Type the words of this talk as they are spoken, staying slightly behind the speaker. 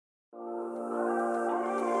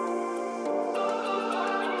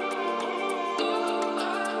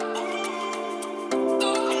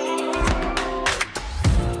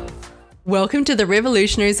Welcome to the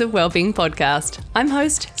Revolutionaries of Wellbeing podcast. I'm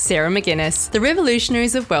host Sarah McGuinness. The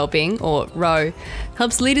Revolutionaries of Wellbeing, or ROW,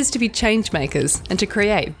 helps leaders to be change makers and to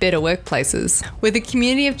create better workplaces. With a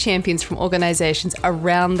community of champions from organisations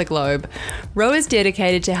around the globe, ROW is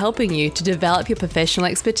dedicated to helping you to develop your professional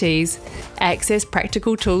expertise, access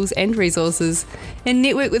practical tools and resources, and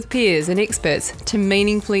network with peers and experts to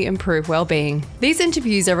meaningfully improve wellbeing. These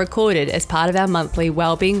interviews are recorded as part of our monthly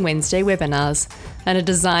Wellbeing Wednesday webinars and are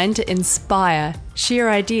designed to inspire,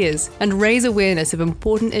 share ideas, and raise awareness of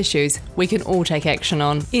important issues we can all take action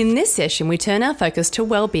on. In this session, we turn our focus to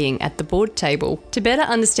wellbeing at the board table. To better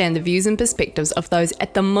understand the views and perspectives of those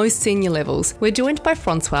at the most senior levels, we're joined by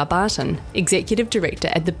Francois Barton, Executive Director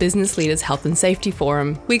at the Business Leaders Health and Safety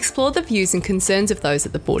Forum. We explore the views and concerns of those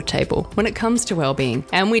at the board table when it comes to wellbeing,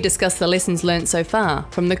 and we discuss the lessons learned so far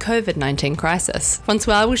from the COVID-19 crisis.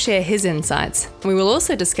 Francois will share his insights. We will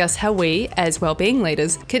also discuss how we, as wellbeing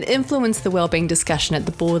leaders, can influence the wellbeing discussion at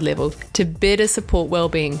the board level to better support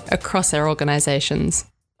wellbeing across our organisations.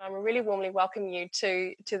 I really warmly welcome you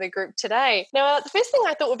to the group today. Now, the first thing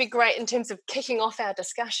I thought would be great in terms of kicking off our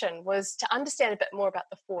discussion was to understand a bit more about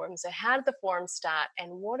the forum. So how did the forum start,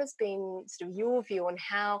 and what has been sort of your view on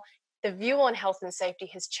how the view on health and safety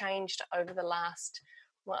has changed over the last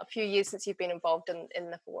a few years since you've been involved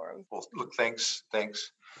in the forum? Well, look, thanks,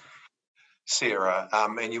 Sarah.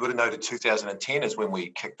 And you would have noted 2010 is when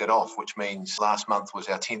we kicked it off, which means last month was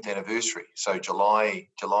our 10th anniversary. So July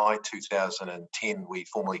 2010, we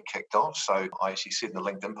formally kicked off. So I actually said in the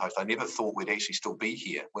LinkedIn post, I never thought we'd actually still be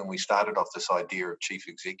here when we started off this idea of chief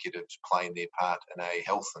executives playing their part in a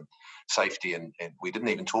health and safety. And we didn't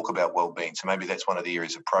even talk about wellbeing. So maybe that's one of the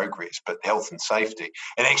areas of progress, but health and safety.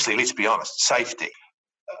 And actually, let's be honest, safety.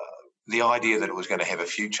 The idea that it was going to have a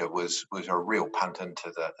future was a real punt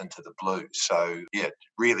into the blue. So yeah,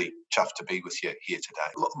 really chuffed to be with you here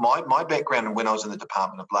today. Look, my background, and when I was in the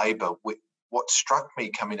Department of Labour, what struck me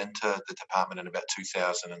coming into the department in about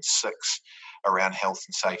 2006 around health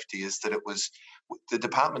and safety is that the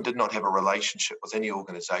department did not have a relationship with any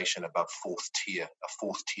organisation above a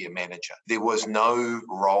fourth tier manager. There was no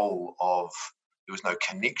There was no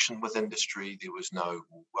connection with industry. There was no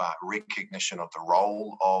recognition of the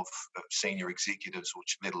role of senior executives,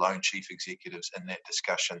 let alone chief executives, in that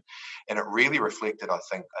discussion. And it really reflected, I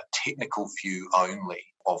think, a technical view only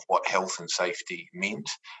of what health and safety meant.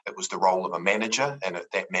 It was the role of a manager and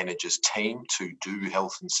that manager's team to do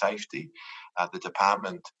health and safety. The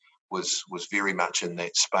department was very much in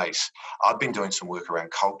that space. I've been doing some work around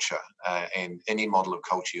culture, and any model of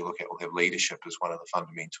culture you look at will have leadership as one of the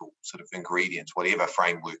fundamental sort of ingredients, whatever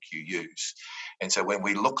framework you use. And so when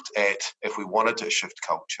we looked at, if we wanted to shift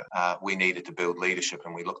culture, we needed to build leadership,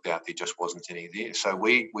 and we looked out, there just wasn't any there. So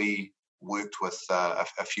we worked with a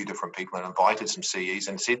few different people and invited some CEs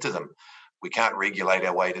and said to them, we can't regulate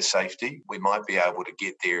our way to safety. We might be able to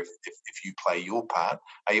get there if you play your part.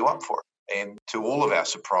 Are you up for it? And to all of our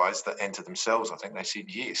surprise, and to themselves, I think they said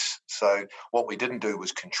yes. So what we didn't do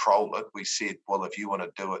was control it. We said, well, if you want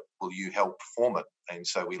to do it, will you help form it? And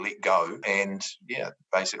so we let go. And yeah,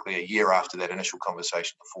 basically a year after that initial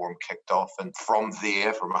conversation, the forum kicked off. And from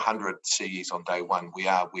there, from 100 CEs on day one, we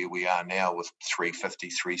are where we are now with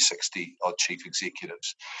 350, 360 odd chief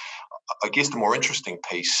executives. I guess the more interesting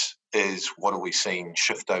piece is what are we seeing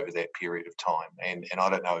shift over that period of time? And I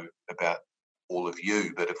don't know about all of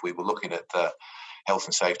you, but if we were looking at the health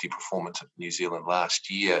and safety performance of New Zealand last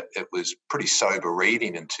year, it was pretty sober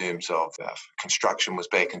reading in terms of construction was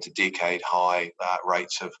back into decade high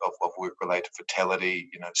rates of work-related fatality,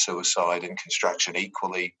 suicide in construction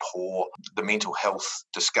equally poor. The mental health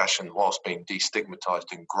discussion, whilst being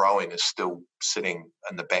destigmatized and growing, is still sitting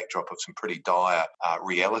in the backdrop of some pretty dire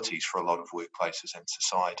realities for a lot of workplaces and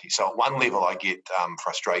society. So at one level I get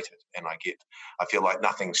frustrated, and I feel like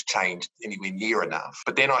nothing's changed anywhere near enough.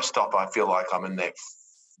 But then I feel like I'm in that,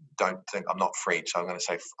 don't think, I'm not French, so I'm going to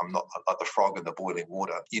say I'm not like the frog in the boiling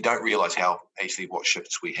water. You don't realise what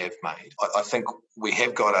shifts we have made. I think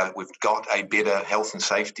we've got a better health and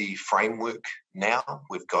safety framework now.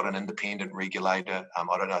 We've got an independent regulator.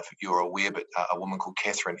 I don't know if you're aware, but a woman called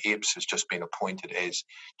Catherine Epps has just been appointed as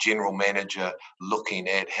General Manager looking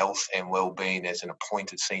at health and wellbeing as an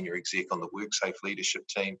appointed senior exec on the WorkSafe leadership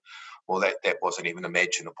team. Well, that wasn't even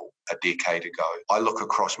imaginable a decade ago. I look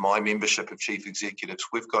across my membership of chief executives.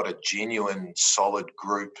 We've got a genuine, solid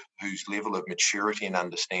group whose level of maturity and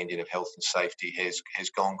understanding of health and safety has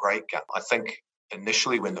gone great gun. I think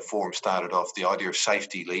initially when the forum started off, the idea of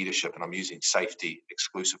safety leadership, and I'm using safety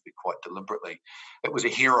exclusively quite deliberately, it was a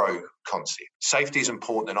hero concept. Safety is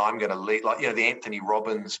important and I'm going to lead, like, the Anthony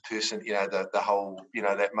Robbins person, the whole,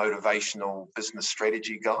 that motivational business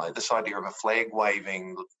strategy guy, this idea of a flag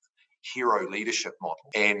waving hero leadership model.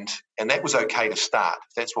 And that was okay to start.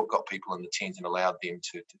 If that's what got people in the tent and allowed them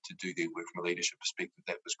to do their work from a leadership perspective,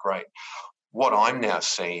 that was great. What I'm now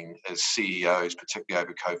seeing as CEOs, particularly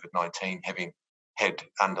over COVID-19, having had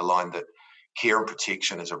underlined that care and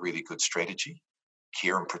protection is a really good strategy.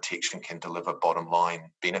 Care and protection can deliver bottom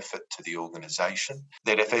line benefit to the organisation.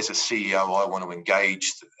 That if as a CEO I want to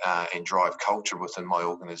engage and drive culture within my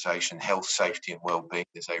organisation, health, safety and well-being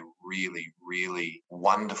is a really, really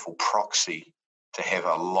wonderful proxy to have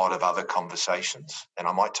a lot of other conversations. And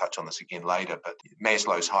I might touch on this again later, but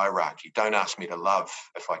Maslow's hierarchy, don't ask me to love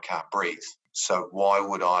if I can't breathe. So why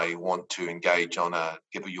would I want to engage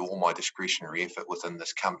give you all my discretionary effort within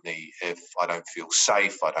this company if I don't feel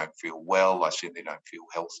safe, I don't feel well, I certainly don't feel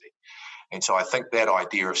healthy? And so I think that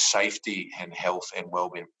idea of safety and health and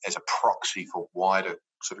well-being as a proxy for wider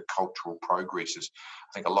sort of cultural progress is,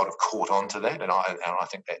 I think a lot have caught on to that, and I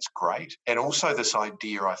think that's great. And also this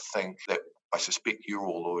idea, I think, that I suspect you're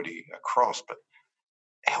all already across, but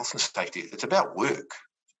health and safety, it's about work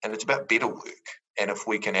and it's about better work. And if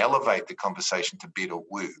we can elevate the conversation to better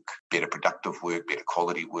work, better productive work, better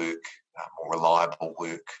quality work, more reliable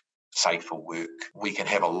work, safer work, we can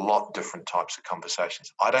have a lot different types of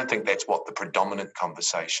conversations. I don't think that's what the predominant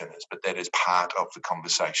conversation is, but that is part of the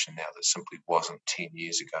conversation now that simply wasn't 10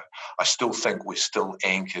 years ago. I still think we're still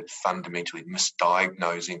anchored fundamentally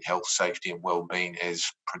misdiagnosing health, safety and well-being as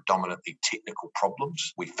predominantly technical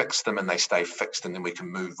problems. We fix them and they stay fixed and then we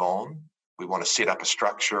can move on. We want to set up a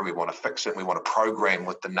structure, we want to fix it, we want to program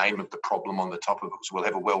with the name of the problem on the top of it. So we'll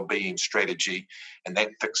have a well-being strategy and that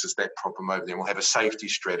fixes that problem over there. We'll have a safety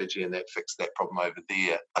strategy and that fixes that problem over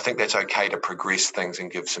there. I think that's okay to progress things and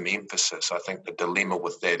give some emphasis. I think the dilemma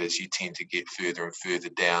with that is you tend to get further and further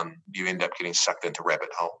down. You end up getting sucked into rabbit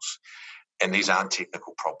holes. And these aren't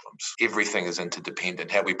technical problems. Everything is interdependent.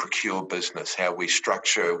 How we procure business, how we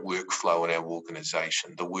structure workflow in our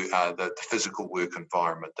organisation, the physical work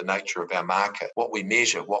environment, the nature of our market, what we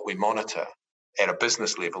measure, what we monitor at a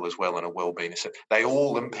business level as well in a wellbeing. They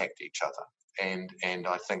all impact each other. And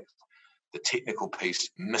I think the technical piece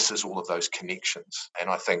misses all of those connections. And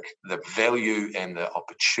I think the value and the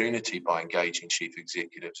opportunity by engaging chief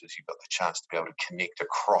executives is you've got the chance to be able to connect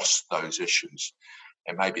across those issues.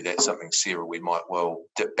 And maybe that's something, Sarah, we might well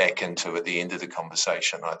dip back into at the end of the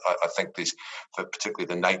conversation. I think there's, for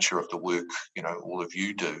particularly the nature of the work, all of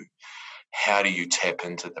you do, how do you tap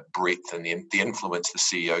into the breadth and the influence the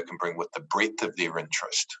CEO can bring with the breadth of their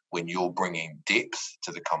interest when you're bringing depth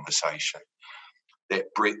to the conversation?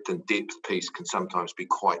 That breadth and depth piece can sometimes be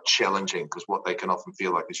quite challenging because what they can often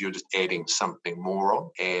feel like is you're just adding something more on.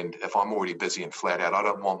 And if I'm already busy and flat out, I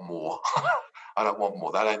don't want more. I don't want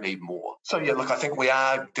more. They don't need more. So, look, I think we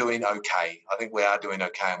are doing okay. And we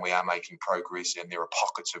are making progress, and there are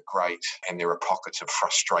pockets of great and there are pockets of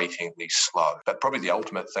frustratingly slow. But probably the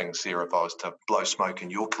ultimate thing, Sarah, if I was to blow smoke in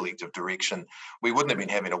your collective direction, we wouldn't have been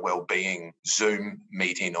having a wellbeing Zoom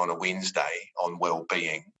meeting on a Wednesday on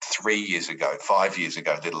wellbeing 3 years ago, 5 years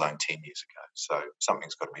ago, let alone 10 years ago. So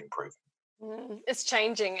something's got to be improved. It's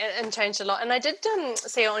changing and changed a lot. And I did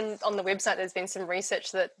see on the website there's been some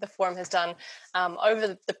research that the forum has done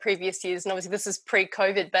over the previous years. And obviously this is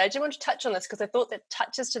pre-COVID, but I did want to touch on this because I thought that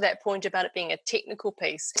touches to that point about it being a technical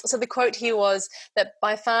piece. So the quote here was that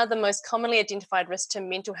by far the most commonly identified risk to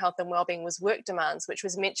mental health and wellbeing was work demands, which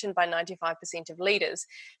was mentioned by 95% of leaders.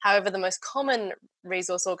 However, the most common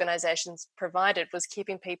resource organisations provided was to keep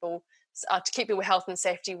people health and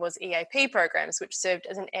safety was EAP programs, which served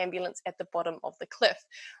as an ambulance at the bottom of the cliff.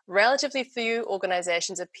 Relatively few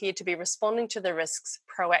organisations appeared to be responding to the risks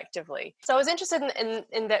proactively. So I was interested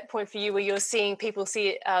in that point for you, where you're seeing people see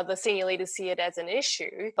it, the senior leaders see it as an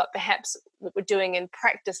issue, but perhaps what we're doing in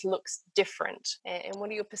practice looks different. And what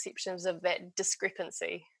are your perceptions of that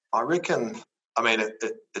discrepancy? I reckon,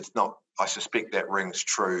 it's not, I suspect that rings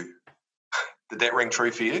true. Did that ring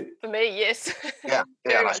true for you? For me, yes. Yeah,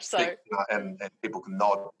 Very much so. And people can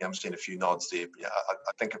nod. I'm seeing a few nods there. Yeah,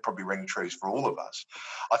 I think it probably rings true for all of us.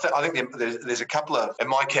 I think there's a couple of, in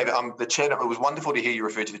my cabinet, it was wonderful to hear you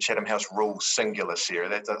refer to the Chatham House rule singular,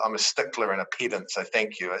 Sarah. I'm a stickler and a pedant, so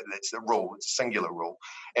thank you. It's a rule. It's a singular rule.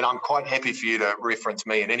 And I'm quite happy for you to reference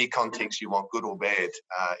me in any context you want, good or bad,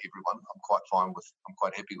 everyone. I'm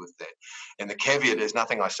quite happy with that. And the caveat is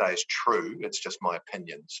nothing I say is true. It's just my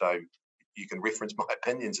opinion. So you can reference my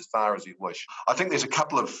opinions as far as you wish. I think there's a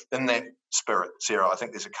couple of, in that spirit, Sarah, I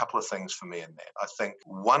think there's a couple of things for me in that. I think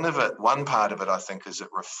one part of it, I think, is it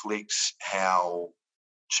reflects how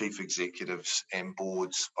chief executives and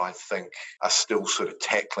boards, I think, are still sort of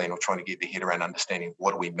tackling or trying to get their head around understanding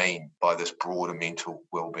what do we mean by this broader mental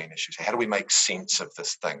wellbeing issue. So how do we make sense of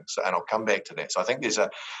this thing? So, and I'll come back to that. So I think there's a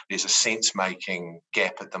sense-making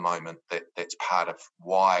gap at the moment that's part of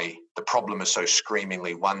why the problem is so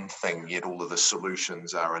screamingly one thing, yet all of the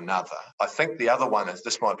solutions are another. I think the other one is,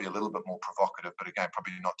 this might be a little bit more provocative, but again,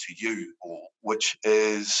 probably not to you all, which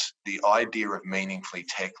is the idea of meaningfully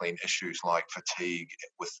tackling issues like fatigue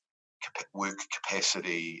with work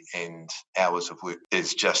capacity and hours of work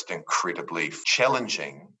is just incredibly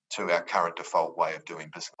challenging to our current default way of doing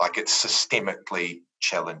business. Like, it's systemically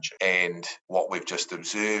challenging. And what we've just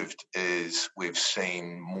observed is we've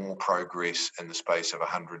seen more progress in the space of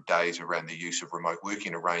 100 days around the use of remote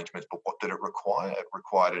working arrangements. But what did it require? It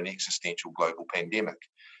required an existential global pandemic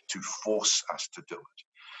to force us to do it.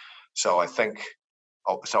 So I think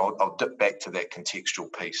I'll dip back to that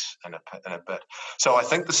contextual piece in a bit. So I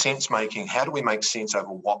think the sense-making, how do we make sense over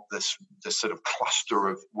what this sort of cluster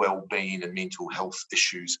of well-being and mental health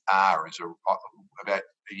issues are? About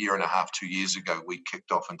a year and a half, 2 years ago, we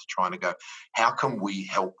kicked off into trying to go, how can we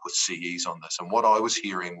help with CEs on this? And what I was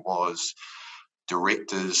hearing was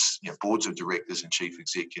directors, boards of directors and chief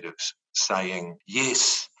executives saying,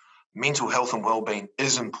 yes, mental health and well-being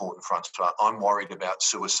is important for us. I'm worried about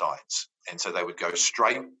suicides. And so they would go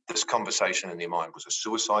straight, this conversation in their mind was a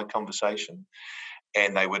suicide conversation.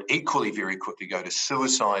 And they would equally very quickly go to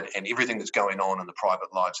suicide and everything that's going on in the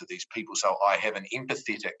private lives of these people. So I have an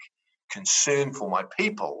empathetic concern for my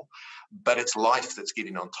people, but it's life that's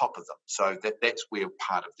getting on top of them. So that's where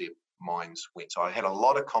part of their minds went. So I had a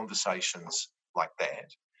lot of conversations like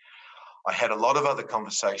that. I had a lot of other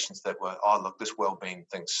conversations that were, look, this wellbeing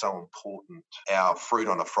thing's so important. Our fruit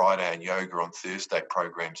on a Friday and yoga on Thursday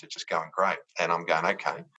programs are just going great. And I'm going,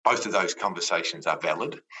 okay, both of those conversations are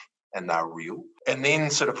valid and they're real. And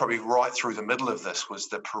then sort of probably right through the middle of this was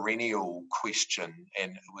the perennial question,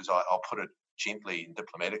 and it was, I'll put it gently and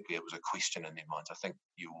diplomatically, it was a question in their minds. I think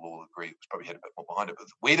you'll all agree it was probably had a bit more behind it, but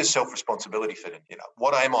where does self-responsibility fit in?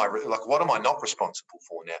 What am I not responsible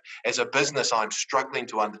for now? As a business, I'm struggling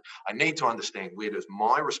I need to understand, where does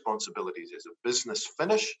my responsibilities as a business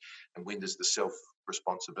finish, and when does the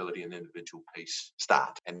self-responsibility and individual piece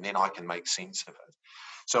start? And then I can make sense of it.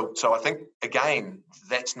 So I think, again,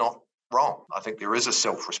 that's not wrong. I think there is a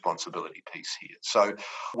self-responsibility piece here. So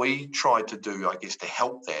we tried to do, I guess, to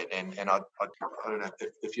help that. And I don't know,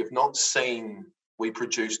 if you've not seen, we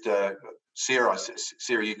produced, Sarah,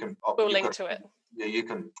 you can... We'll link to it. Yeah, you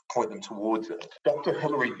can point them towards it. Dr.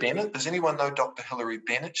 Hilary Bennett. Does anyone know Dr. Hilary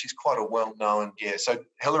Bennett? She's quite a well-known, So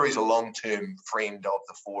Hilary's a long-term friend of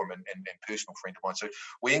the forum and personal friend of mine. So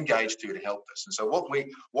we engaged her to help us. And so what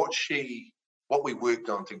we worked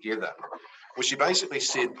on together, well, she basically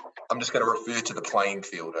said, I'm just going to refer to the playing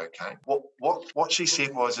field, okay? What she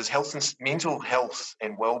said was, mental health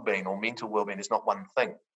and well-being, or mental well-being, is not one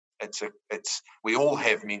thing. We all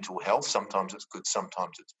have mental health. Sometimes it's good,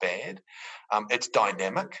 sometimes it's bad. It's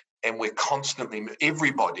dynamic, and we're constantly,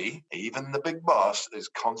 everybody, even the big boss, is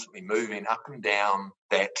constantly moving up and down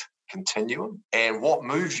that continuum. And what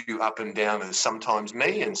moves you up and down is sometimes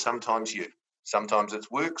me and sometimes you. Sometimes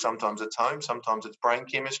it's work, sometimes it's home, sometimes it's brain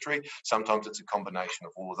chemistry, sometimes it's a combination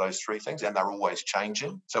of all of those three things, and they're always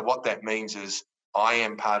changing. So what that means is I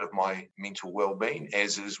am part of my mental well-being,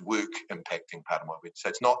 as is work impacting part of my well-being. So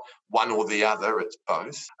it's not one or the other, it's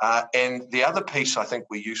both. And the other piece I think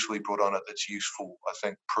we usefully brought on it that's useful, I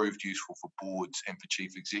think proved useful for boards and for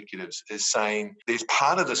chief executives, is saying there's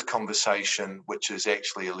part of this conversation which is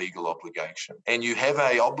actually a legal obligation. And you have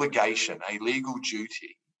a obligation, a legal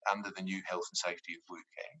duty, under the new Health and Safety of Work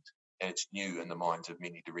Act, and it's new in the minds of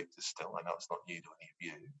many directors still, I know it's not new to any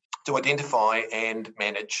of you, to identify and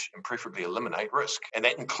manage and preferably eliminate risk. And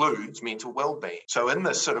that includes mental well-being. So in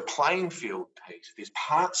this sort of playing field piece, there's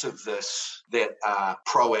parts of this that are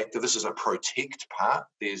proactive. This is a protect part.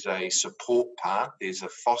 There's a support part. There's a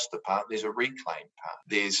foster part. There's a reclaim part.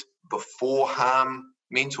 There's before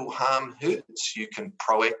mental harm hurts. You can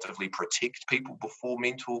proactively protect people before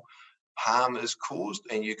mental harm is caused,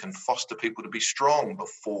 and you can foster people to be strong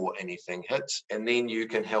before anything hits, and then you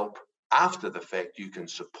can help after the fact. You can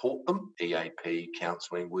support them, EAP,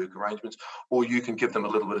 counselling, work arrangements, or you can give them a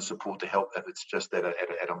little bit of support to help if it's just at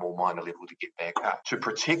a more minor level to get back up. To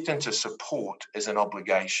protect and to support is an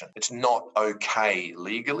obligation. It's not okay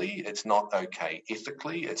legally, it's not okay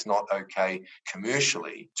ethically, it's not okay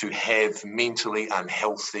commercially to have mentally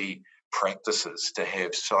unhealthy practices to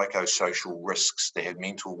have psychosocial risks, to have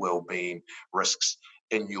mental well-being risks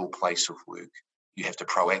in your place of work. You have to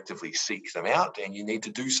proactively seek them out, and you need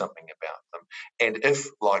to do something about them. And if,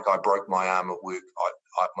 like, I broke my arm at work,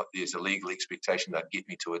 there's a legal expectation that get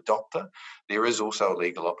me to a doctor. There is also a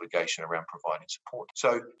legal obligation around providing support.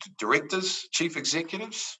 So directors, chief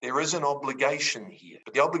executives, there is an obligation here.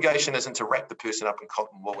 But the obligation isn't to wrap the person up in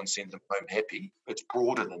cotton wool and send them home happy. It's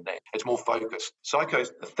broader than that. It's more focused. Psychos,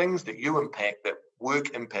 the things that you impact, that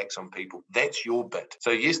work impacts on people, that's your bit.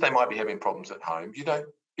 So yes, they might be having problems at home.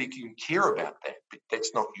 You can care about that, but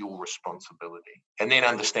that's not your responsibility. And then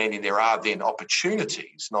understanding there are then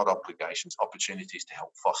opportunities, not obligations, opportunities to help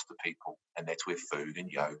foster people. And that's where food and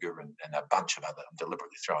yoga and a bunch of other, I'm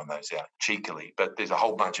deliberately throwing those out cheekily, but there's a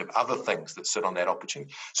whole bunch of other things that sit on that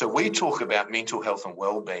opportunity. So we talk about mental health and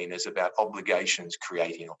well-being as about obligations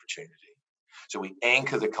creating opportunity. So we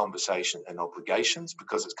anchor the conversation in obligations,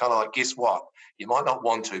 because it's kind of like, guess what? You might not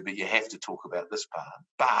want to, but you have to talk about this part.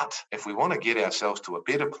 But if we want to get ourselves to a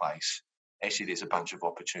better place, actually there's a bunch of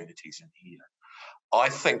opportunities in here. I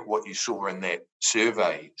think what you saw in that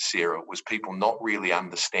survey, Sarah, was people not really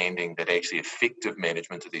understanding that actually effective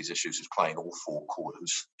management of these issues is playing all four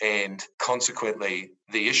quarters. And consequently,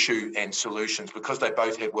 the issue and solutions, because they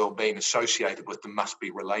both have well-being associated with them, must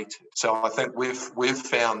be related. So I think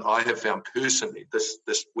I have found personally, this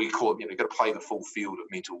we call it, you've got to play the full field of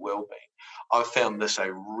mental well-being. I've found this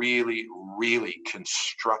a really, really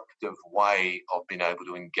constructive way of being able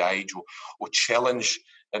to engage or challenge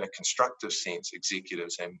in a constructive sense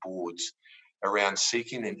executives and boards around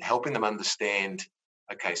seeking and helping them understand,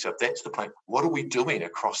 okay, so if that's the plan, what are we doing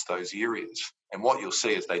across those areas? And what you'll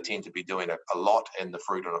see is they tend to be doing a lot in the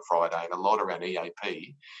Fruit on a Friday and a lot around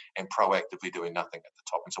EAP and proactively doing nothing at the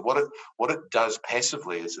top. And so what it does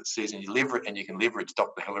passively is it says, and you can leverage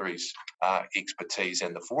Dr. Hillary's expertise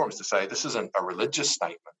and the forums to say this isn't a religious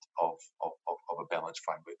statement of a balanced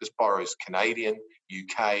framework. This borrows Canadian,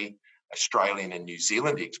 UK, Australian and New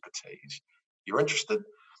Zealand expertise. You're interested?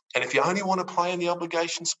 And if you only want to play in the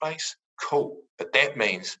obligation space, cool. But that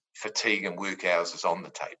means fatigue and work hours is on the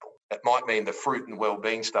table. That might mean the fruit and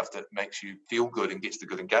well-being stuff that makes you feel good and gets the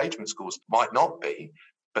good engagement scores might not be,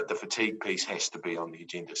 but the fatigue piece has to be on the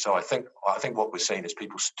agenda. So I think what we're seeing is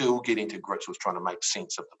people still getting to grips with trying to make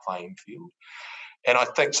sense of the playing field. And I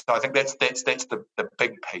think that's the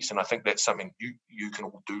big piece, and I think that's something you can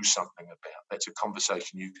all do something about. That's a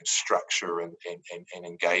conversation you can structure and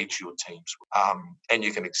engage your teams with, and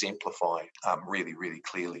you can exemplify really, really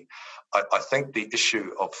clearly. I think the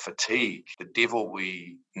issue of fatigue, the devil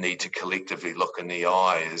we need to collectively look in the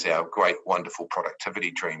eye is our great, wonderful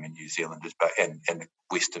productivity dream in New Zealand and the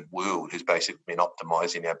Western world has basically been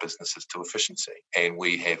optimising our businesses to efficiency. And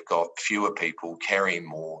we have got fewer people carrying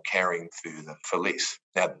more, carrying further for less.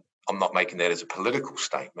 Now, I'm not making that as a political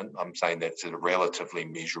statement. I'm saying that's a relatively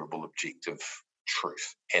measurable, objective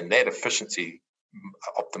truth. And that efficiency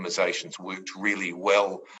optimizations worked really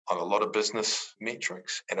well on a lot of business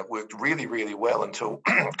metrics, and it worked really, really well until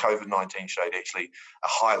COVID-19 showed actually a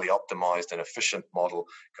highly optimized and efficient model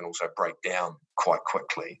can also break down quite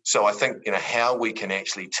quickly. So I think how we can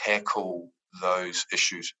actually tackle those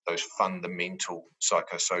issues, those fundamental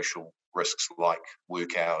psychosocial risks like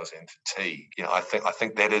work hours and fatigue. I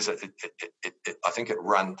think that is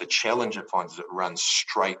the challenge it finds is it runs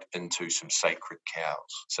straight into some sacred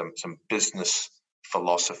cows, some business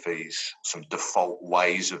philosophies, some default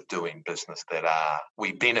ways of doing business that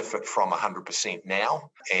we benefit from 100% now,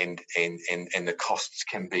 and the costs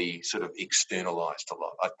can be sort of externalized a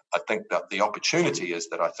lot. I think that the opportunity is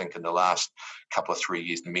that I think in the last couple of 3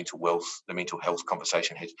 years, the mental health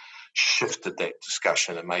conversation has shifted that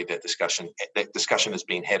discussion and made that discussion has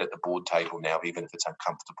been had at the board table now, even if it's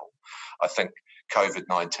uncomfortable. I think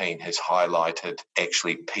COVID-19 has highlighted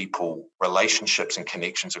actually people, relationships and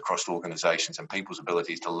connections across organizations, and people's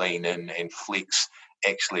abilities to lean in and flex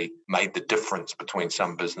actually made the difference between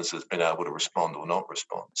some businesses being able to respond or not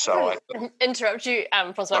respond. So I interrupt you,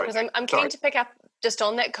 Francois, because I'm keen to pick up just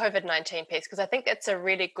on that COVID-19 piece, because I think that's a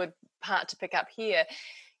really good part to pick up here.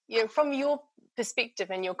 From your perspective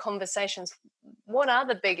and your conversations, what are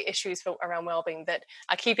the big issues around wellbeing that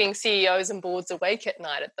are keeping CEOs and boards awake at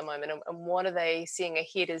night at the moment, and what are they seeing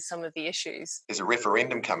ahead as some of the issues? There's a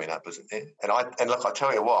referendum coming up, isn't there? And look, I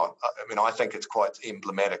tell you what, I think it's quite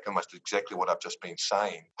emblematic, almost exactly what I've just been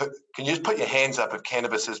saying. Can you just put your hands up if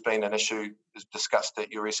cannabis has been an issue discussed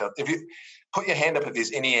at your SL? If you put your hand up if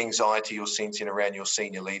there's any anxiety you're sensing around your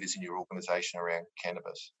senior leaders in your organisation around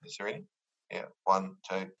cannabis. Is there any? Yeah, 1,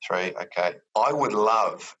 2, 3, okay. I would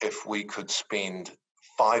love if we could spend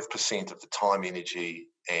 5% of the time, energy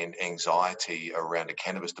and anxiety around a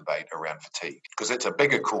cannabis debate around fatigue, because it's a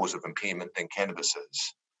bigger cause of impairment than cannabis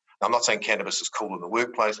is. Now, I'm not saying cannabis is cool in the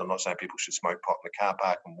workplace. I'm not saying people should smoke pot in the car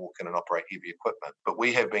park and walk in and operate heavy equipment. But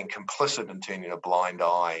we have been complicit in turning a blind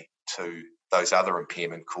eye to those other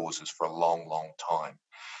impairment causes for a long, long time.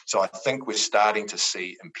 So I think we're starting to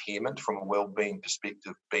see impairment from a wellbeing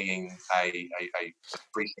perspective being a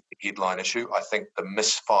recent headline issue. I think the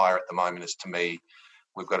misfire at the moment is, to me,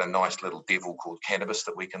 we've got a nice little devil called cannabis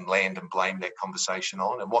that we can land and blame that conversation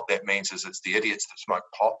on. And what that means is it's the idiots that smoke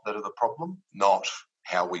pot that are the problem, not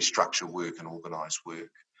how we structure work and organise work.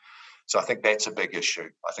 So I think that's a big issue.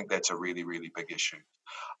 I think that's a really, really big issue.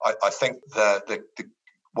 I think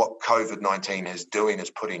what COVID-19 is doing is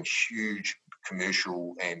putting huge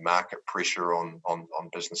commercial and market pressure on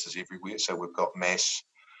businesses everywhere. So we're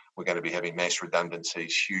going to be having mass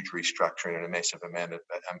redundancies, huge restructuring, and a massive amount of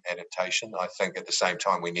adaptation. I think at the same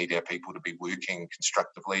time, we need our people to be working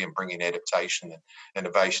constructively and bringing adaptation and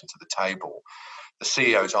innovation to the table. The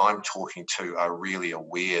CEOs I'm talking to are really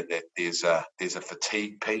aware that there's a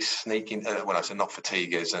fatigue piece sneaking. When I say not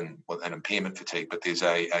fatigue as in an impairment fatigue, but there's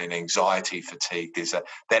an anxiety fatigue.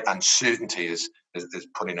 That uncertainty is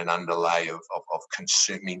putting an underlay of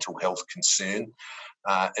concern, mental health concern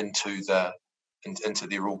into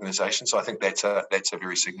their organisation. So I think that's a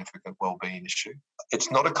very significant wellbeing issue. It's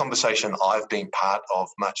not a conversation I've been part of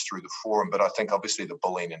much through the forum, but I think obviously the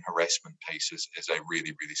bullying and harassment piece is a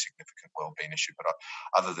really, really significant wellbeing issue. But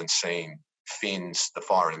other than seeing FENS, the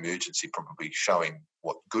fire and emergency, probably showing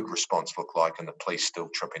what good response look like, and the police still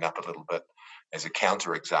tripping up a little bit as a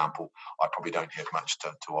counter example, I probably don't have much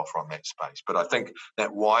to offer on that space. But I think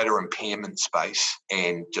that wider impairment space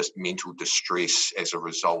and just mental distress as a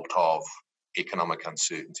result of economic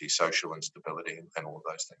uncertainty, social instability, and all of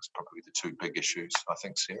those things are probably the two big issues, I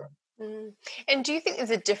think, Sarah. And do you think there's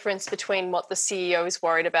a difference between what the CEO is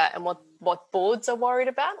worried about and what boards are worried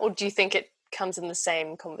about? Or do you think it comes in the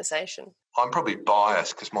same conversation? I'm probably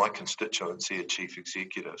biased because my constituency are chief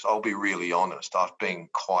executives. I'll be really honest. I've been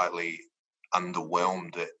quietly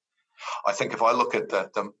underwhelmed at, I think if I look at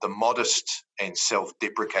the modest and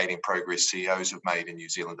self-deprecating progress CEOs have made in New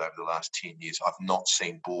Zealand over the last 10 years, I've not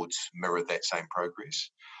seen boards mirror that same progress.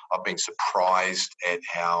 I've been surprised at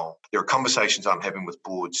how there are conversations I'm having with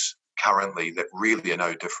boards currently that really are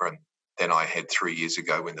no different than I had 3 years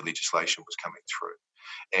ago when the legislation was coming through.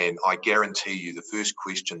 And I guarantee you the first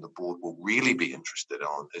question the board will really be interested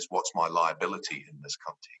on is, what's my liability in this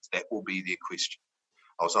context? That will be their question.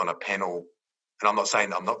 I was on a panel,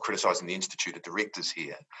 and I'm not criticising the Institute of Directors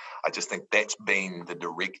here. I just think that's been the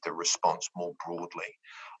director response more broadly.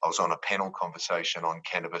 I was on a panel conversation on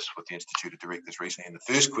cannabis with the Institute of Directors recently, and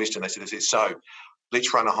the first question they said is, so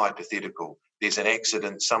let's run a hypothetical. There's an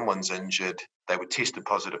accident, someone's injured, they were tested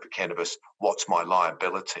positive for cannabis, what's my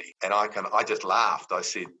liability? And I just laughed. I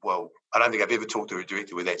said, well, I don't think I've ever talked to a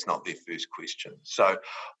director where that's not their first question. So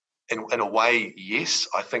in a way, yes,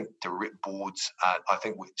 I think direct boards, I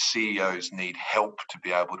think CEOs need help to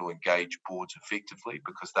be able to engage boards effectively,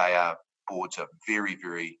 because boards are very,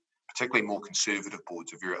 very, particularly more conservative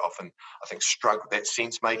boards, are very often, I think, struggle that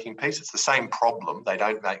sense-making piece. It's the same problem. They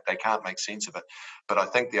can't make sense of it. But I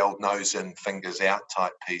think the old nose in, fingers out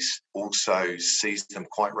type piece also sees them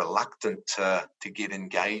quite reluctant to get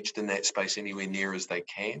engaged in that space anywhere near as they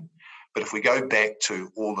can. But if we go back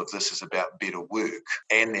to all of this is about better work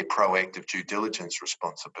and their proactive due diligence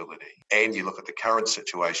responsibility, and you look at the current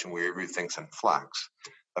situation where everything's in flux,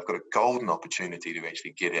 they've got a golden opportunity to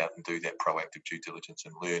actually get out and do that proactive due diligence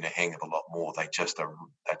and learn a hang of a lot more. They're just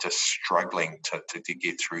struggling to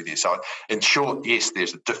get through there. So in short, yes,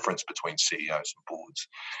 there's a difference between CEOs and boards.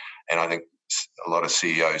 And I think a lot of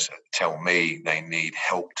CEOs tell me they need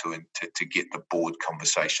help to get the board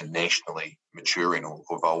conversation nationally maturing or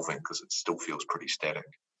evolving, because it still feels pretty static.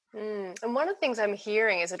 And one of the things I'm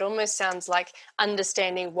hearing is it almost sounds like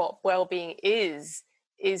understanding what well-being is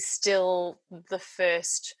still the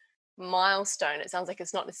first milestone. It sounds like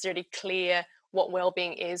it's not necessarily clear what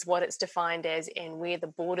well-being is, what it's defined as, and where the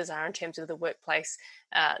borders are in terms of the workplace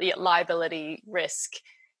liability risk,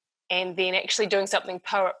 and then actually doing something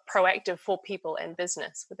proactive for people and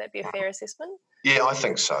business. Would that be a fair assessment? Yeah, I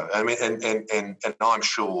think so. I mean, and I'm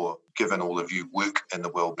sure, given all of you work in the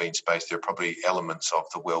wellbeing space, there are probably elements of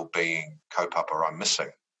the wellbeing kaupapa I'm missing,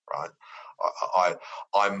 right?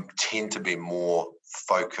 I tend to be more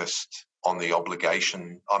focused on the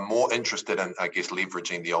obligation. I'm more interested in, I guess,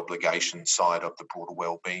 leveraging the obligation side of the broader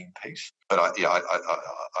wellbeing piece. But I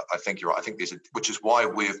think you're right. I think which is why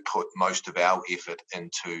we've put most of our effort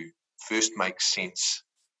into first make sense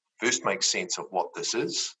of what this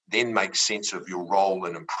is, then make sense of your role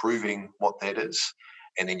in improving what that is,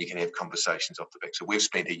 and then you can have conversations off the back. So we've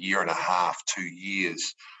spent 1.5 to 2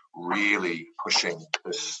 years really pushing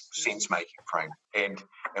this sense-making frame.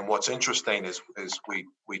 And what's interesting is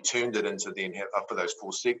we turned it into then, after those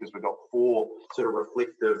 4 sectors, we've got 4 sort of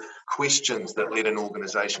reflective questions that let an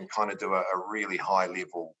organisation kind of do a really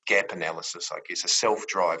high-level gap analysis, I guess, a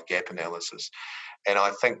self-drive gap analysis. And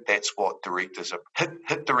I think that's what directors are,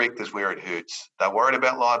 hit directors where it hurts. They're worried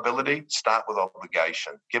about liability, start with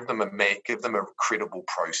obligation. Give them a credible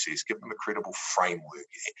process, give them a credible framework.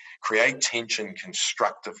 Create tension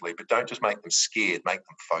constructively, but don't just make them scared, make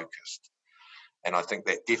them focused. And I think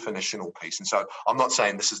that definitional piece. And so I'm not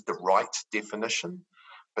saying this is the right definition,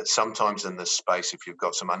 but sometimes in this space, if you've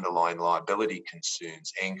got some underlying liability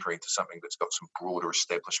concerns anchoring to something that's got some broader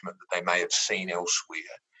establishment that they may have seen elsewhere,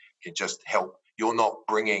 can just help. You're not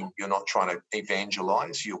trying to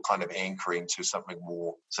evangelize, you're kind of anchoring to something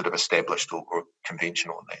more sort of established or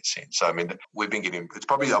conventional in that sense. So, I mean, we've been it's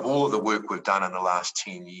probably of all of the work we've done in the last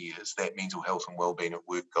 10 years, that mental health and wellbeing at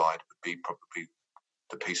work guide would be probably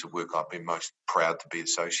the piece of work I've been most proud to be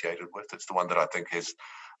associated with. It's the one that I think has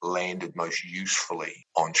landed most usefully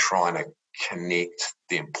on trying to connect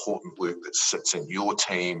the important work that sits in your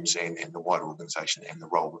teams and the wider organisation and the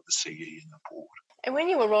role of the CE and the board. And when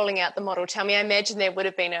you were rolling out the model, tell me, I imagine there would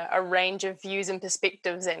have been a range of views and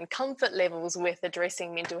perspectives and comfort levels with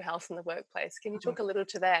addressing mental health in the workplace. Can you talk a little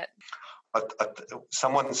to that?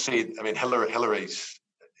 Someone said, I mean, Hillary's,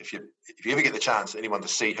 if you ever get the chance, anyone to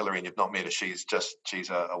see Hillary and you've not met her, she's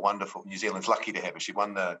a wonderful, New Zealand's lucky to have her. She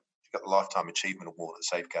got the Lifetime Achievement Award at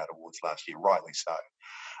Safeguard Awards last year, rightly so.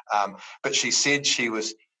 But she said she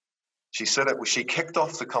kicked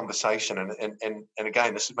off the conversation, and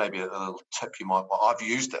again, this is maybe a little tip I've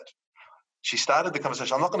used it. She started the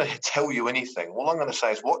conversation, I'm not going to tell you anything. All I'm going to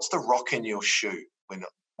say is, what's the rock in your shoe?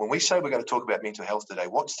 When we say we're going to talk about mental health today,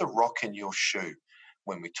 what's the rock in your shoe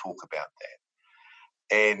when we talk about that?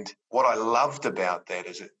 And what I loved about that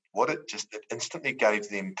is it instantly gave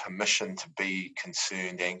them permission to be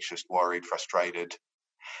concerned, anxious, worried, frustrated.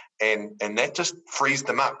 And that just frees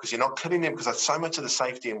them up, because you're not kidding them, because so much of the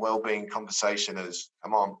safety and wellbeing conversation is,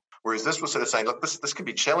 come on. Whereas this was sort of saying, look, this can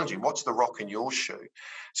be challenging. What's the rock in your shoe?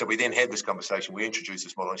 So we then had this conversation. We introduced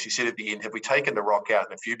this model, and she said at the end, have we taken the rock out?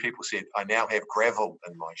 And a few people said, I now have gravel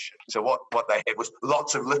in my shoe. So what they had was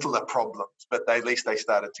lots of littler problems, but at least they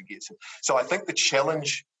started to get some. So I think the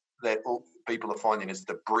challenge that all people are finding is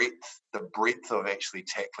the breadth of actually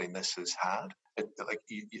tackling this is hard.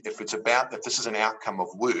 If this is an outcome of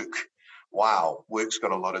work, wow, work's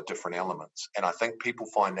got a lot of different elements, and I think people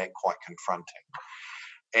find that quite confronting.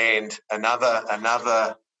 And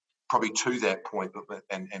another probably to that point,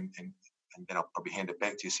 and then I'll probably hand it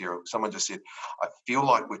back to you, Sarah. Someone just said, I feel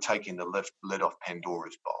like we're taking the lid off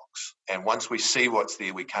Pandora's box, and once we see what's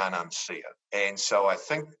there, we can't unsee it. And so I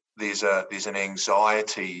think there's an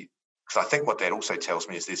anxiety. Because I think what that also tells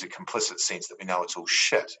me is there's a complicit sense that we know it's all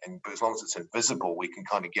shit. And as long as it's invisible, we can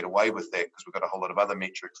kind of get away with that because we've got a whole lot of other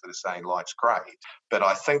metrics that are saying life's great. But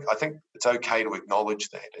I think it's okay to acknowledge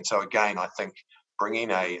that. And so again, I think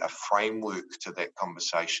bringing a framework to that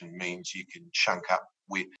conversation means you can chunk up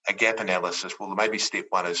with a gap analysis. Well, maybe step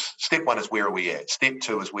one is where are we at? Step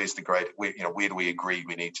 2 is where do we agree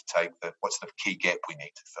we need to take what's the key gap we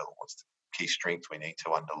need to fill? What's the key strength we need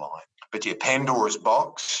to underline? But yeah, Pandora's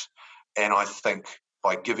box. And I think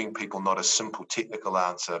by giving people not a simple technical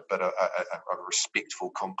answer, but a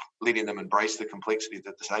respectful, letting them embrace the complexity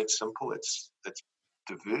that this ain't simple, it's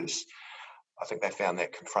diverse, I think they found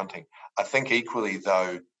that confronting. I think equally,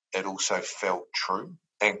 though, it also felt true.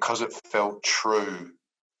 And because it felt true,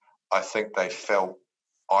 I think I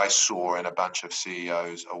saw in a bunch of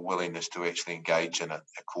CEOs a willingness to actually engage in it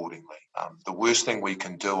accordingly. The worst thing we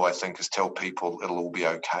can do, I think, is tell people it'll all be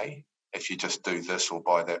okay. If you just do this or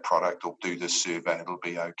buy that product or do this survey, it'll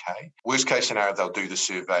be okay. Worst case scenario, they'll do the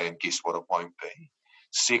survey and guess what, it won't be.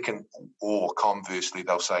 Second, or conversely,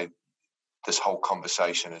 they'll say this whole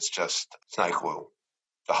conversation is just snake oil.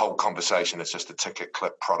 The whole conversation is just a ticket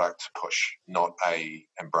clip product push, not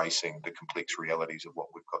embracing the complex realities of what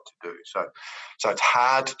we've got to do. So it's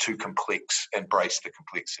hard to embrace the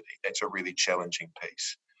complexity. That's a really challenging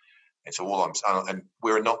piece. And so and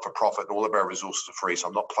we're a not-for-profit, and all of our resources are free. So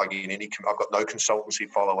I'm not plugging in I've got no consultancy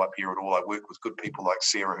follow-up here at all. I work with good people like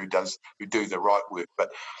Sarah who do the right work. But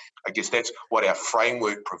I guess that's what our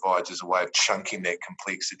framework provides, is a way of chunking that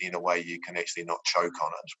complexity in a way you can actually not choke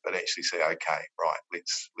on it, but actually say, okay, right,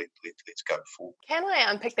 let's go forward. Can I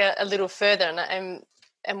unpick that a little further?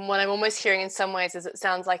 And what I'm almost hearing in some ways is it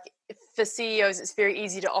sounds like for CEOs, it's very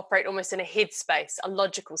easy to operate almost in a head space, a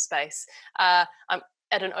logical space.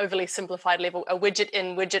 at an overly simplified level, a widget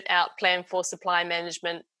in, widget out, plan for supply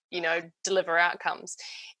management, deliver outcomes.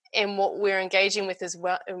 And what we're engaging with as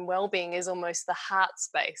well in wellbeing is almost the heart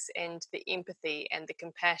space and the empathy and the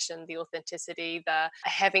compassion, the authenticity, the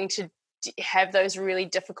having to have those really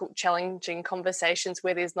difficult, challenging conversations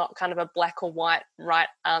where there's not kind of a black or white right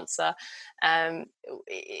answer.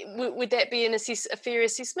 Would that be a fair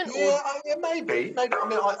assessment? Yeah, maybe. I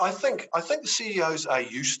mean, I think CEOs are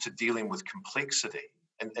used to dealing with complexity.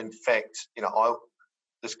 And in fact,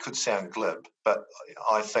 this could sound glib, but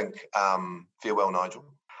I think, farewell, Nigel.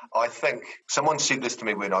 I think someone said this to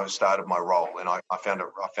me when I started my role, and I found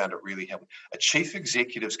it really helpful. A chief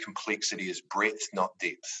executive's complexity is breadth, not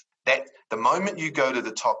depth. That the moment you go to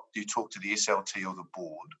the top, you talk to the SLT or the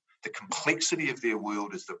board, the complexity of their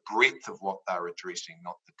world is the breadth of what they're addressing,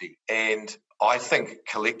 not the depth. And I think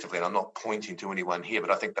collectively, and I'm not pointing to anyone here,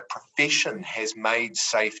 but I think the profession has made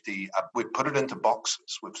safety, we've put it into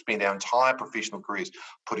boxes. We've spent our entire professional careers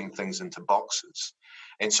putting things into boxes.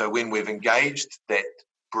 And so when we've engaged that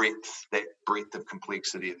breadth of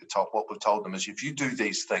complexity at the top, what we've told them is, if you do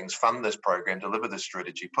these things, fund this program, deliver this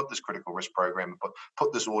strategy, put this critical risk program,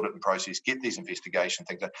 put this audit in process, get these investigation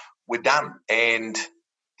things done, we're done. And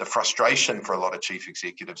the frustration for a lot of chief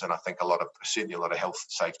executives, and I think certainly a lot of health,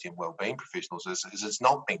 safety and wellbeing professionals is it's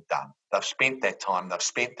not been done. They've spent that time, they've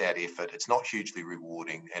spent that effort, it's not hugely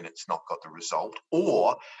rewarding and it's not got the result,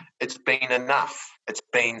 or it's been enough, it's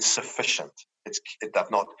been sufficient.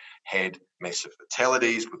 They've not had massive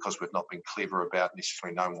fatalities because we've not been clever about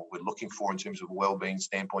necessarily knowing what we're looking for in terms of a wellbeing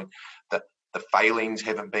standpoint. The failings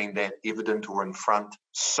haven't been that evident or in front.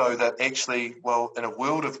 So that actually, in a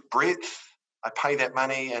world of breadth, I pay that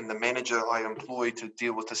money and the manager I employ to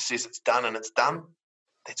deal with this says it's done and it's done.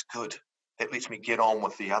 That's good. That lets me get on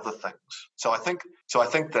with the other things. So I think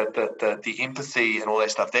that the empathy and all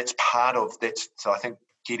that stuff, that's part of that. So I think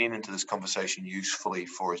getting into this conversation usefully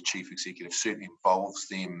for a chief executive certainly involves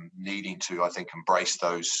them needing to, I think, embrace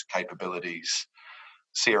those capabilities,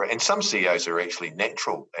 Sarah. And some CEOs are actually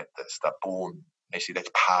natural at this. They're born, actually,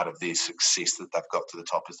 that's part of their success that they've got to the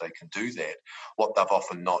top, is they can do that. What they've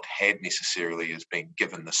often not had necessarily is being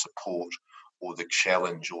given the support or the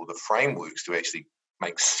challenge or the frameworks to actually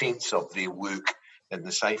make sense of their work in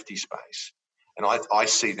the safety space. And I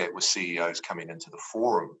see that with CEOs coming into the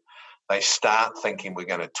forum. They start thinking we're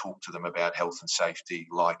going to talk to them about health and safety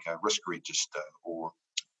like a risk register or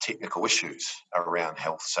technical issues around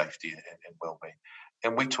health, safety and wellbeing.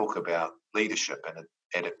 And we talk about leadership and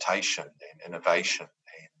adaptation and innovation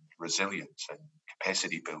and resilience and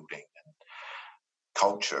capacity building and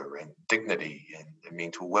culture and dignity and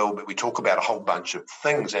mental well-being. We talk about a whole bunch of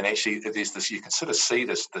things, and actually there's this, you can sort of see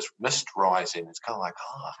this mist rising. It's kind of like,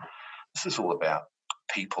 this is all about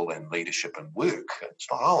people and leadership and work. It's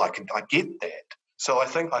like, I get that. So I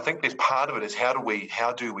think there's part of it is how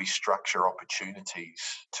do we structure opportunities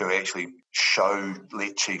to actually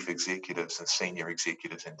let chief executives and senior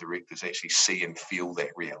executives and directors actually see and feel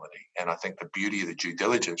that reality. And I think the beauty of the due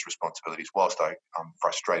diligence responsibilities, whilst I'm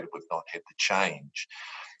frustrated we've not had the change,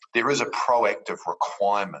 there is a proactive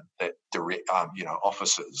requirement that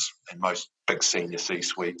officers and most big senior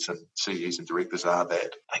C-suites and CEs and directors are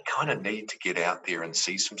that they kind of need to get out there and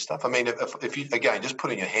see some stuff. I mean, if you, again, just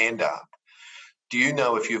putting your hand up, do you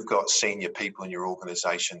know if you've got senior people in your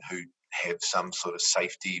organisation who have some sort of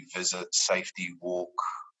safety visit, safety walk?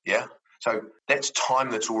 Yeah? So that's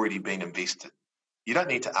time that's already been invested. You don't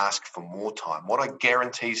need to ask for more time. What I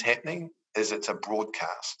guarantee is happening is it's a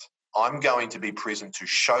broadcast. I'm going to be present to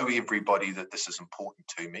show everybody that this is important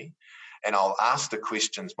to me, and I'll ask the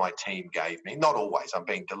questions my team gave me. Not always, I'm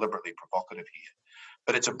being deliberately provocative here,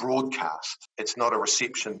 but it's a broadcast. It's not a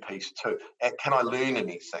reception piece too. Can I learn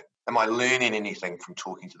anything? Am I learning anything from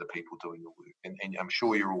talking to the people doing the work? And I'm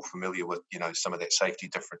sure you're all familiar with, some of that safety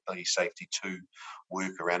differently, safety 2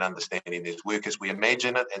 work around understanding there's work as we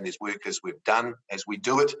imagine it and there's work as we've done as we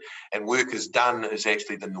do it, and work as done is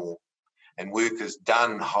actually the norm. And work as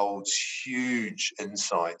done holds huge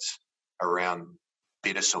insights around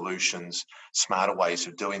better solutions, smarter ways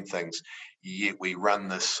of doing things. Yet we run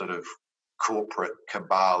this sort of corporate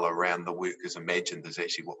cabal around the work as imagined is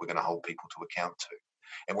actually what we're going to hold people to account to.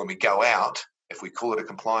 And when we go out, if we call it a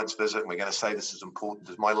compliance visit and we're going to say this is important,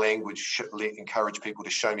 does my language encourage people to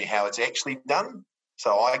show me how it's actually done?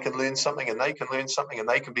 So I can learn something and they can learn something and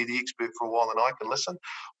they can be the expert for a while and I can listen?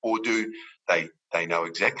 Or do they know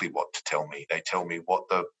exactly what to tell me? They tell me what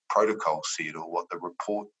the protocol said or what the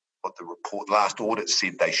report last audit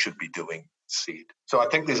said they should be doing said. So I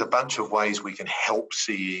think there's a bunch of ways we can help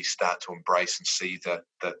CEs start to embrace and see the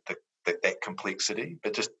that complexity,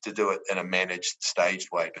 but just to do it in a managed, staged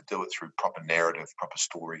way, but do it through proper narrative, proper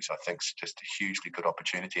stories, I think is just a hugely good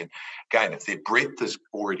opportunity. And again, if their breadth is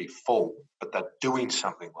already full, but they're doing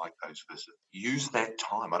something like those visits, use that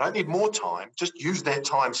time. I don't need more time, just use that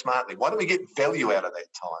time smartly. Why don't we get value out of that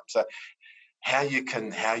time? So how you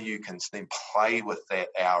can then play with that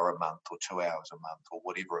hour a month or 2 hours a month or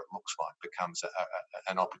whatever it looks like becomes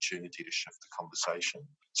an opportunity to shift the conversation.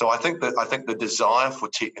 So I think the desire for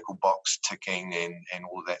technical box ticking and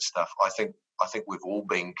all of that stuff, I think we've all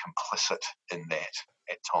been complicit in that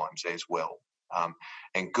at times as well.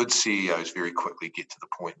 And good CEOs very quickly get to the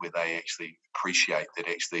point where they actually appreciate that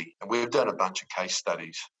and we've done a bunch of case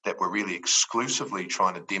studies that were really exclusively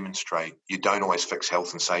trying to demonstrate you don't always fix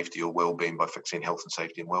health and safety or well-being by fixing health and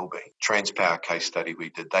safety and well-being. Transpower case study we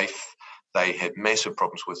did, they had massive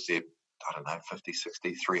problems with their, I don't know, 50,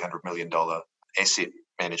 60, $300 million asset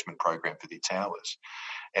management program for their towers.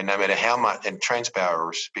 And no matter how much, and Transpower are a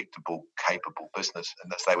respectable, capable business,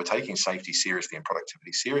 and they were taking safety seriously and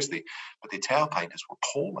productivity seriously, but their tower painters were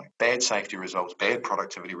appalling. Bad safety results, bad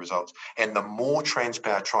productivity results. And the more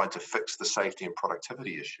Transpower tried to fix the safety and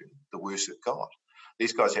productivity issue, the worse it got.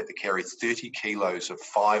 These guys had to carry 30 kilos of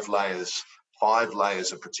five layers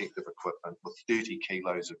of protective equipment with 30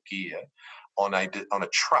 kilos of gear on a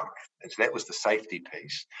truck. And so that was the safety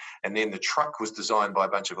piece. And then the truck was designed by a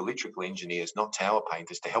bunch of electrical engineers, not tower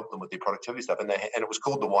painters, to help them with their productivity stuff. And it was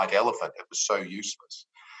called the white elephant. It was so useless.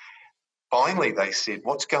 Finally, they said,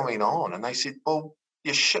 what's going on? And they said, well,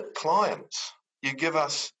 you ship clients. You give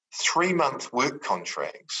us 3-month work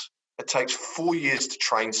contracts. It takes 4 years to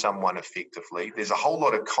train someone effectively. There's a whole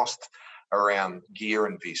lot of cost around gear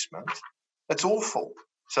investment. It's awful.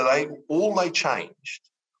 So all they changed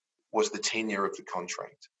was the tenure of the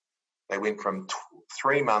contract. They went from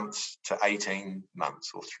 3 months to 18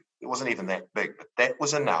 months. It wasn't even that big, but that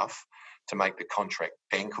was enough to make the contract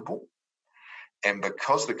bankable. And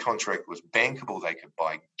because the contract was bankable, they could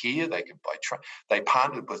buy gear, they could buy they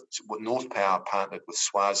partnered with North Power, partnered with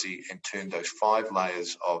Swazi and turned those 5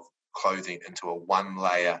 layers of clothing into a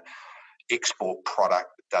 1-layer export product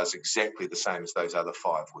that does exactly the same as those other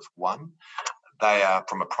 5 with 1. They are,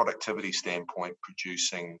 from a productivity standpoint,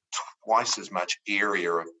 producing twice as much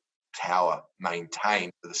area of tower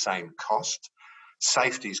maintained for the same cost.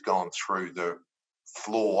 Safety's gone through the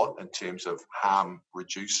floor in terms of harm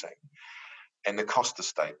reducing, and the cost has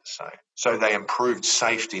stayed the same. So they improved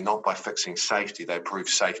safety not by fixing safety, they improved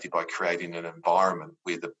safety by creating an environment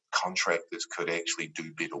where the contractors could actually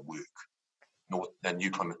do better work. North and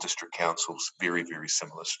New Plymouth District Councils, very, very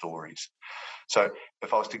similar stories. So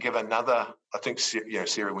if I was to give another, I think,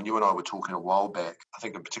 Sarah, when you and I were talking a while back, I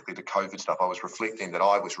think in particularly the COVID stuff, I was reflecting that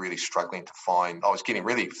I was really struggling to find, I was getting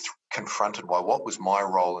really confronted by what was my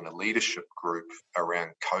role in a leadership group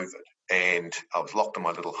around COVID. And I was locked in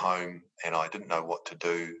my little home and I didn't know what to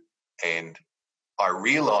do. And I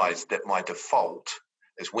realized that my default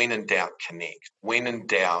is when in doubt, connect. When in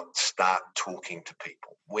doubt, start talking to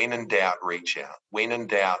people. When in doubt, reach out. When in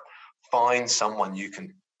doubt, find someone you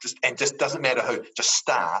can just doesn't matter who, just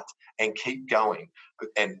start and keep going.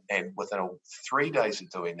 And within 3 days of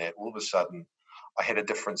doing that, all of a sudden, I had a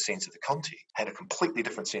different sense of the context, had a completely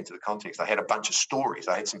different sense of the context. I had a bunch of stories.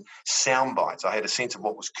 I had some sound bites. I had a sense of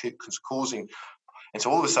what was causing. And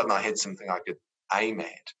so all of a sudden, I had something I could aim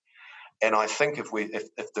at. And I think if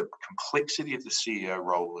the complexity of the CEO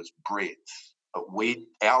role is breadth, but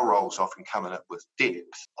our roles often come in it with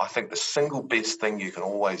depth, I think the single best thing you can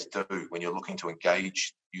always do when you're looking to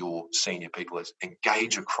engage your senior people is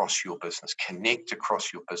engage across your business, connect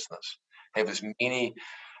across your business, have as many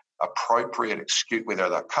appropriate excuse, whether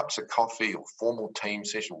they're cups of coffee or formal team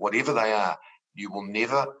session, whatever they are. You will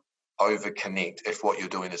never over-connect if what you're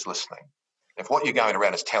doing is listening. If what you're going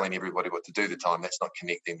around is telling everybody what to do the time, that's not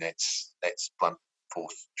connecting, that's blunt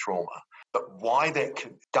force trauma. But why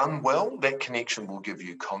done well, that connection will give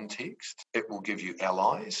you context. It will give you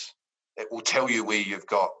allies. It will tell you where you've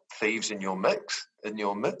got thieves in your midst.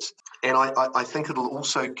 And I think it'll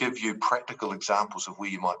also give you practical examples of where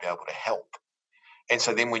you might be able to help. And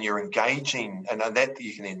so then when you're engaging, and that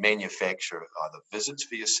you can then manufacture either visits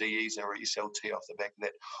for your CEs or SLT off the back of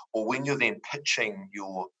that, or when you're then pitching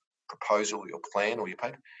your proposal, your plan, or your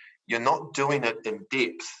paper, you're not doing it in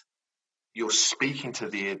depth. You're speaking to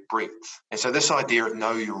their breadth. And so this idea of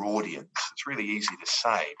know your audience, it's really easy to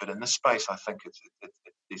say, but in this space, I think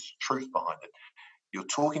there's truth behind it. You're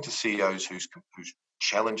talking to CEOs whose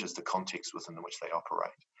challenges the context within which they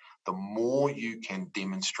operate. the more you can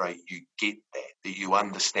demonstrate you get that you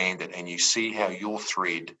understand it, and you see how your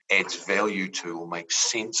thread adds value to or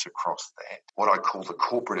makes sense across that, what I call the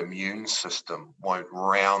corporate immune system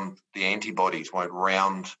the antibodies won't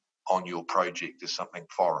round on your project as something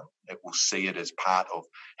foreign. It will see it as part of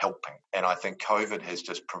helping. And I think COVID has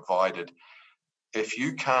just provided, if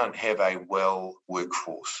you can't have a well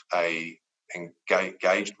workforce, a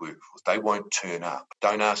engaged workforce, they won't turn up.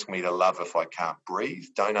 Don't ask me to love if I can't breathe.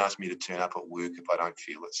 Don't ask me to turn up at work if I don't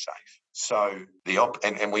feel it's safe. So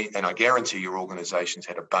and I guarantee your organisation's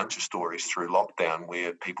had a bunch of stories through lockdown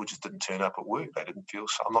where people just didn't turn up at work. They didn't feel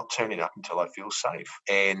safe. I'm not turning up until I feel safe.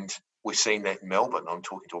 And we're seeing that in Melbourne. I'm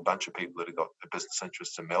talking to a bunch of people that have got a business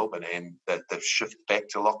interests in Melbourne, and that they've shifted back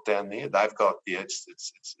to lockdown there. They've got it's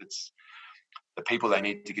the people they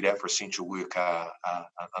need to get out for essential work are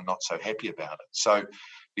not so happy about it. So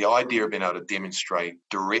the idea of being able to demonstrate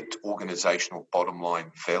direct organisational bottom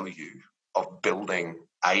line value of building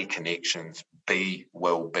A, connections, B,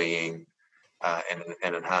 well-being,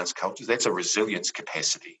 and enhanced cultures, that's a resilience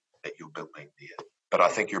capacity that you're building there. But I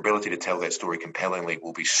think your ability to tell that story compellingly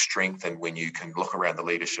will be strengthened when you can look around the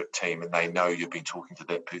leadership team and they know you've been talking to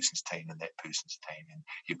that person's team and that person's team. And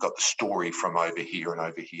you've got the story from over here and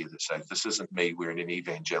over here that says, this isn't me wearing an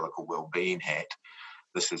evangelical well-being hat.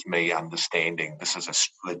 This is me understanding this is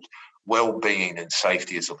well-being and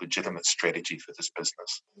safety is a legitimate strategy for this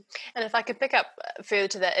business. And if I could pick up further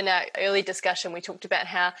to that, in our early discussion, we talked about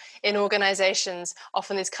how in organisations,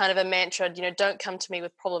 often there's kind of a mantra, don't come to me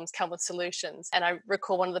with problems, come with solutions. And I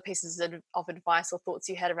recall one of the pieces of advice or thoughts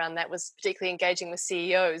you had around that was particularly engaging with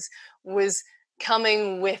CEOs was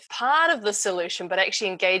coming with part of the solution, but actually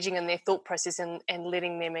engaging in their thought process and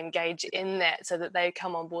letting them engage in that so that they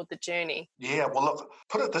come on board the journey. Yeah, well, look,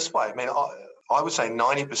 put it this way. I mean, I would say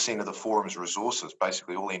 90% of the forum's resources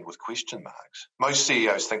basically all end with question marks. Most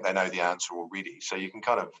CEOs think they know the answer already, so you can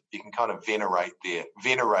kind of venerate the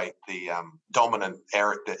dominant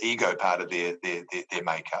the ego part of their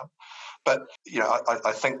makeup. But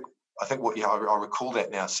I think what I recall that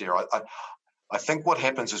now, Sarah. I think what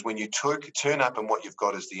happens is when you turn up and what you've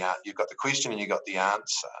got is you've got the question and you've got the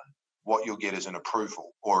answer, what you'll get is an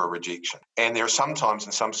approval or a rejection. And there are sometimes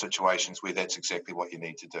in some situations where that's exactly what you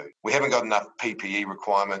need to do. We haven't got enough PPE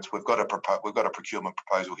requirements. We've got a procurement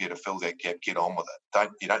proposal here to fill that gap. Get on with it.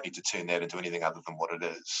 You don't need to turn that into anything other than what it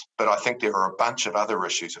is. But I think there are a bunch of other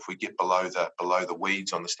issues if we get below the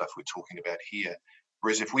weeds on the stuff we're talking about here.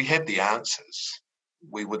 Whereas if we had the answers,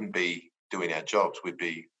 we wouldn't be doing our jobs. We'd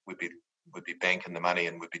be banking the money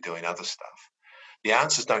and we'd be doing other stuff. The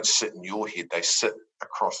answers don't sit in your head, they sit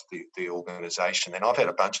across the organisation. And I've had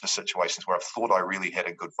a bunch of situations where I've thought I really had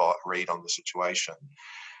a good read on the situation.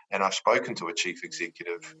 And I've spoken to a chief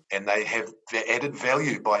executive and they have added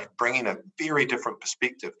value by bringing a very different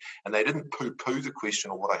perspective. And they didn't poo-poo the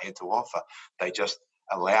question or what I had to offer. They just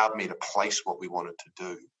allowed me to place what we wanted to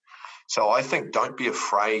do. So I think don't be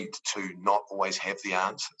afraid to not always have the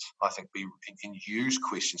answers. I think use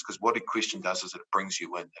questions, because what a question does is it brings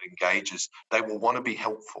you in, it engages. They will want to be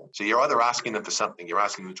helpful. So you're either asking them for something, you're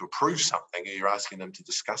asking them to approve something, or you're asking them to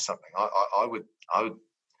discuss something.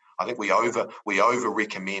 I think we over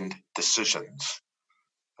recommend decisions,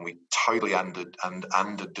 and we totally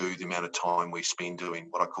underdo the amount of time we spend doing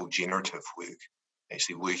what I call generative work.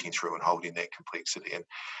 Actually working through and holding that complexity.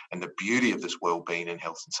 And the beauty of this well-being and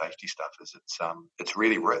health and safety stuff is it's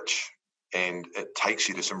really rich and it takes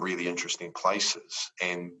you to some really interesting places.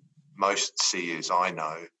 And most CEOs I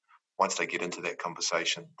know, once they get into that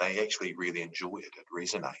conversation, they actually really enjoy it. It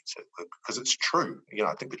resonates because it's true.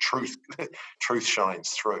 I think the truth shines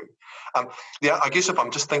through. I guess if I'm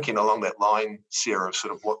just thinking along that line, Sarah, of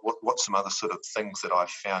sort of what's some other sort of things that I've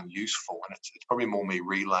found useful, and it's probably more me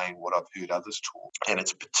relaying what I've heard others talk, and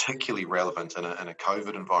it's particularly relevant in a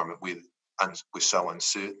COVID environment where we're so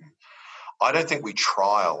uncertain. I don't think we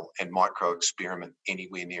trial and micro experiment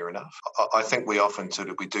anywhere near enough. I think we often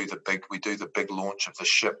we do the big launch of the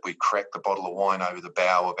ship. We crack the bottle of wine over the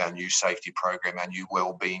bow of our new safety program, our new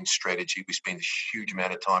well-being strategy. We spend a huge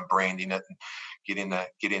amount of time branding it and getting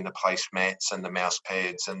the placemats and the mouse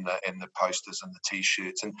pads and the posters and the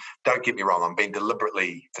t-shirts. And don't get me wrong, I'm being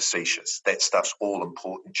deliberately facetious. That stuff's all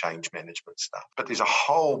important change management stuff. But there's a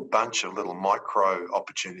whole bunch of little micro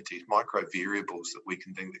opportunities, micro variables that we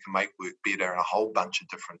can do that can make work better in a whole bunch of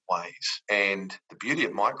different ways. And the beauty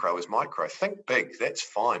of micro is micro. Think big, that's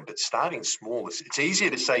fine, but starting small, it's easier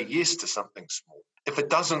to say yes to something small. If it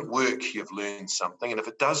doesn't work, you've learned something, and if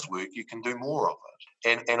it does work, you can do more of it.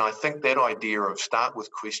 And I think that idea of start with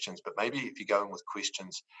questions, but maybe if you go in with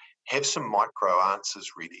questions, have some micro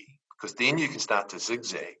answers ready, because then you can start to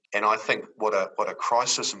zigzag. And I think what a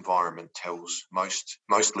crisis environment tells most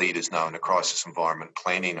leaders know in a crisis environment,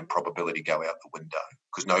 planning and probability go out the window,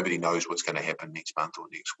 because nobody knows what's going to happen next month or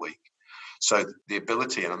next week. So the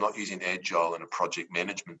ability, and I'm not using agile in a project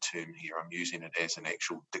management term here, I'm using it as an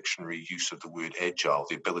actual dictionary use of the word agile,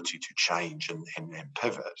 the ability to change and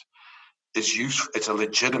pivot, is useful. It's a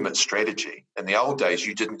legitimate strategy. In the old days,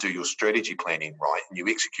 you didn't do your strategy planning right and you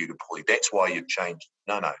executed poorly. That's why you've changed.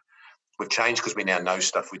 No. We've changed because we now know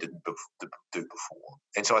stuff we didn't do before.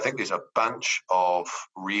 And so I think there's a bunch of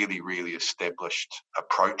really, really established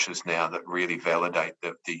approaches now that really validate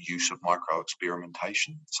the use of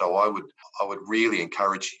micro-experimentation. So I would really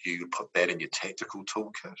encourage you to put that in your tactical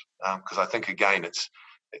toolkit, because I think, again, it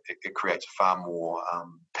creates a far more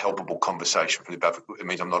palpable conversation from the above. It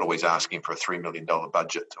means I'm not always asking for a $3 million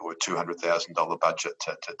budget or a $200,000 budget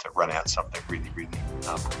to run out something really, really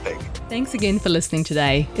big. Thanks again for listening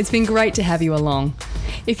today. It's been great to have you along.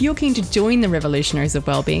 If you're keen to join the Revolutionaries of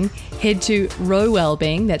Wellbeing, head to Row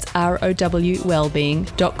Wellbeing, that's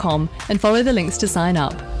ROWwellbeing.com, and follow the links to sign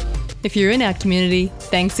up. If you're in our community,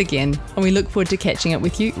 thanks again, and we look forward to catching up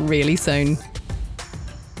with you really soon.